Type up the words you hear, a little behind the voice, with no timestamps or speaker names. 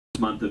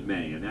month of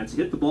May, and that's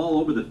hit the ball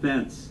over the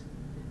fence.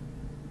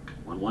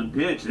 1-1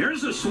 pitch.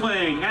 There's a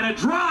swing and a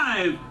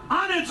drive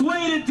on its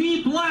way to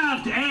deep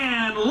left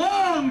and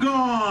long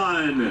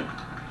gone.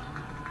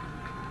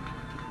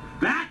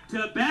 Back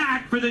to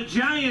back for the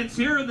Giants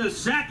here in the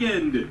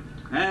second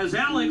as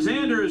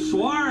Alexander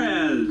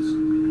Suarez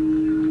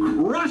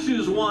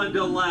crushes one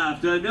to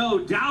left. A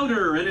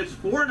no-doubter, and it's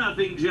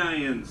 4-0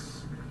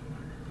 Giants.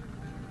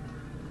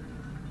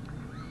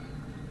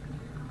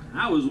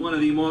 That was one of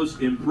the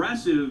most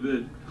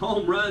impressive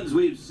home runs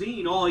we've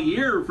seen all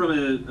year from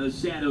a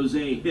San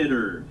Jose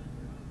hitter.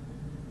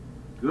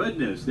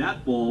 Goodness,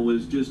 that ball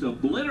was just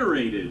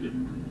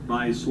obliterated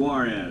by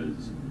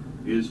Suarez.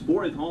 His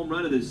 4th home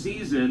run of the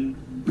season.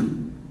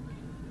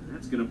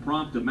 That's going to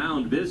prompt a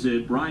mound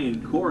visit.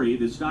 Brian Corey,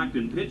 the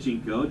Stockton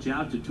pitching coach,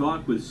 out to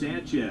talk with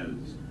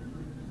Sanchez.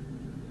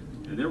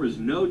 And there was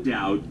no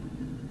doubt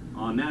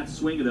on that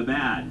swing of the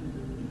bat.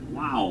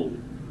 Wow,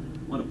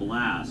 what a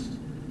blast.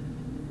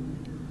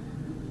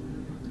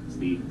 It's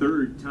the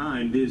 3rd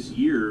time this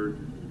year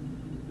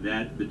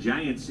that the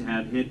Giants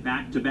have hit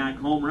back-to-back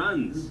home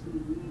runs.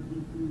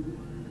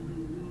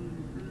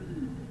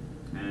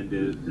 And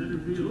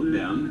 2 of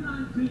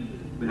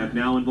them have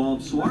now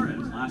involved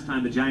Suarez. Last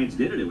time the Giants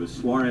did it, it was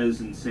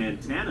Suarez and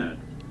Santana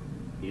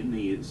in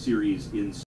the series in